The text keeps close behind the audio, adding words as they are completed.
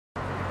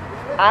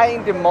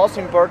I'm the most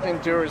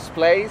important tourist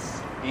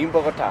place in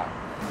Bogotá.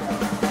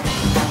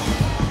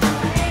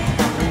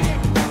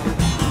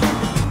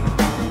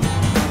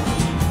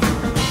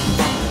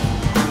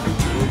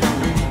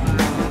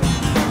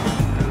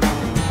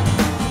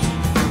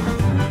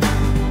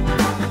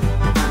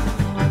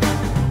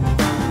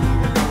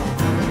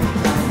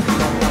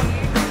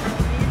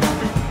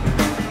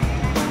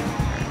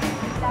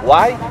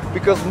 Why?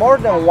 Because more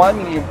than 1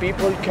 million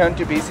people come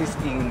to visit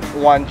in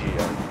 1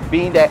 year,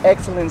 being the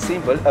excellent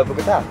symbol of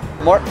Bogotá.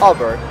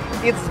 Moreover,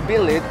 it's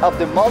believed of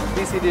the most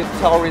visited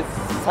tourist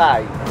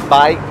site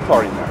by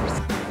foreigners.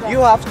 You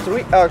have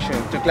 3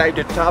 options to climb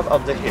the top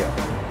of the hill,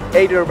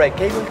 either by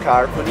cable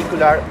car,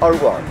 funicular or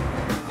walk.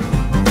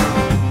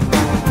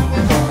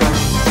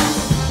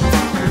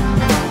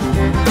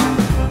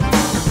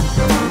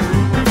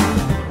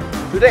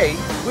 Today,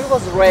 we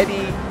was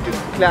ready to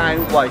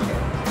climb walking,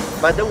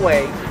 but the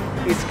way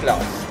is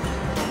closed.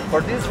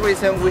 For this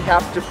reason, we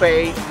have to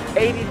pay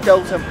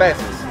 80,000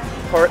 pesos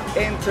for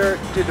enter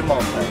to the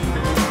mountain.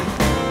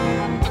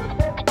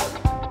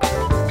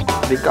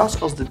 The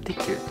cost of the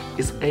ticket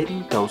is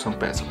 18,000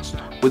 pesos,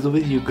 with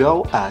which you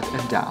go up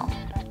and down.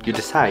 You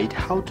decide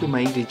how to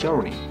make the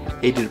journey,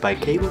 either by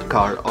cable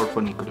car or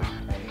funicular.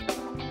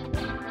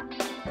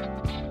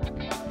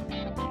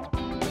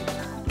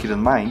 Keep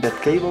in mind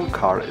that cable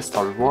car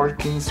starts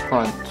working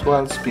from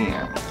 12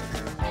 p.m.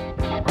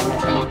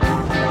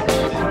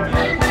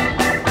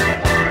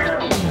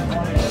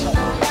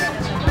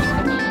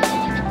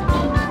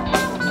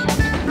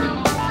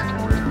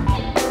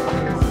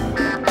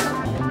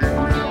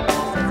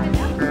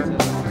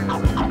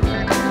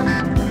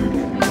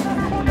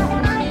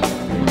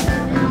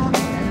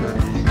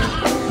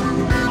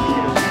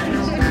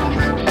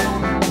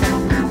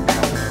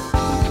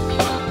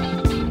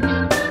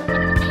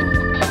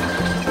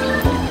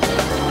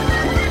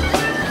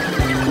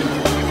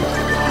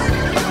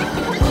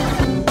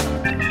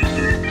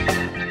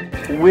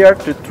 We are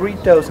to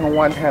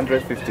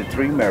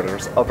 3,153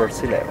 meters over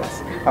sea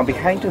levels, and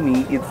behind to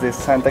me is the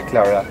Santa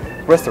Clara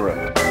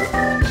restaurant.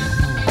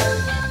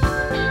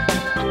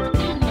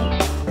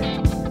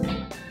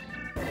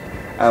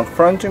 And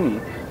front to me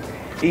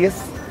is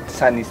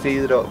San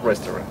Isidro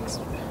restaurants.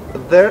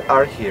 They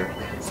are here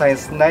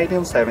since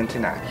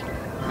 1979.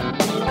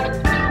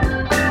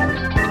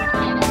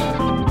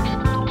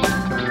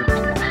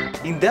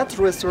 In that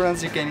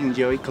restaurants you can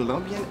enjoy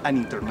Colombian and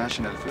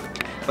international food.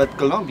 But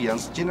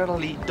Colombians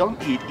generally don't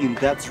eat in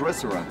that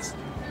restaurants.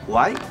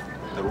 Why?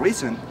 The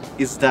reason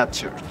is that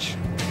church.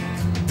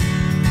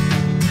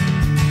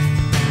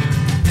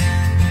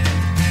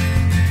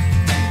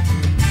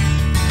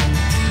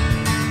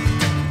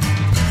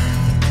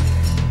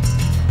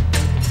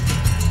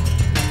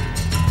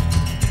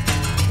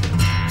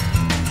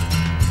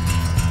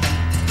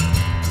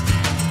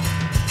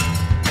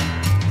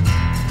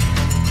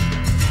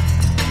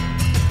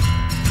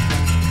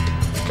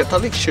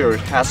 Catholic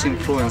Church has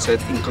influenced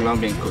in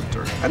Colombian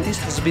culture, and this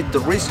has been the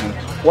reason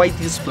why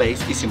this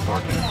place is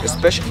important,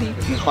 especially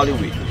in Holy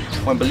Week,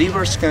 when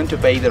believers come to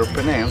pay their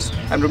penance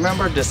and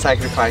remember the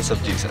sacrifice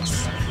of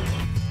Jesus.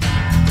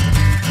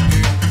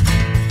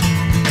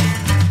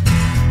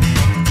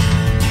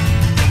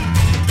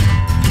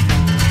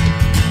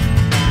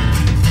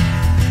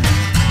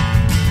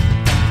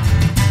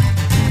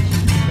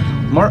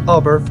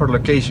 Moreover, for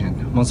location,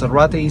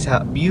 Monserrate is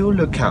a view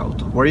lookout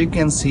where you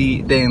can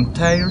see the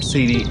entire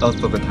city of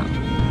Bogotá.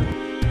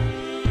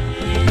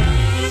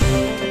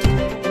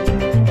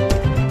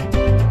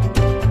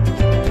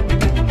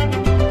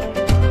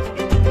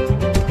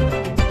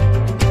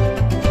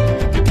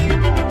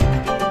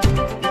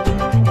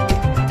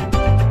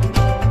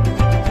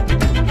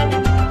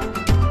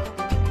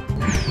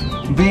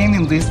 Being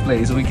in this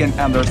place, we can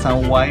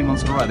understand why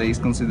Monserrate is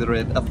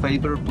considered a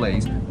favorite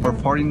place for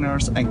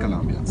foreigners and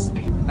Colombians.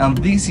 And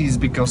this is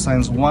because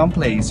since one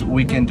place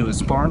we can do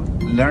sport,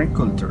 learn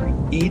culture,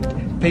 eat,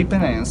 pay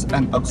penance,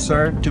 and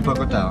observe to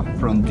Bogotá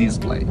from this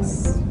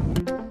place.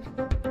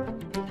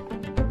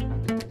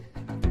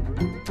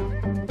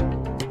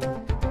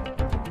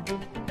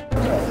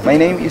 My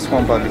name is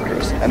Juan Pablo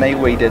Cruz, and I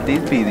hope that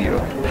this video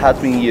has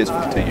been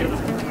useful to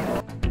you.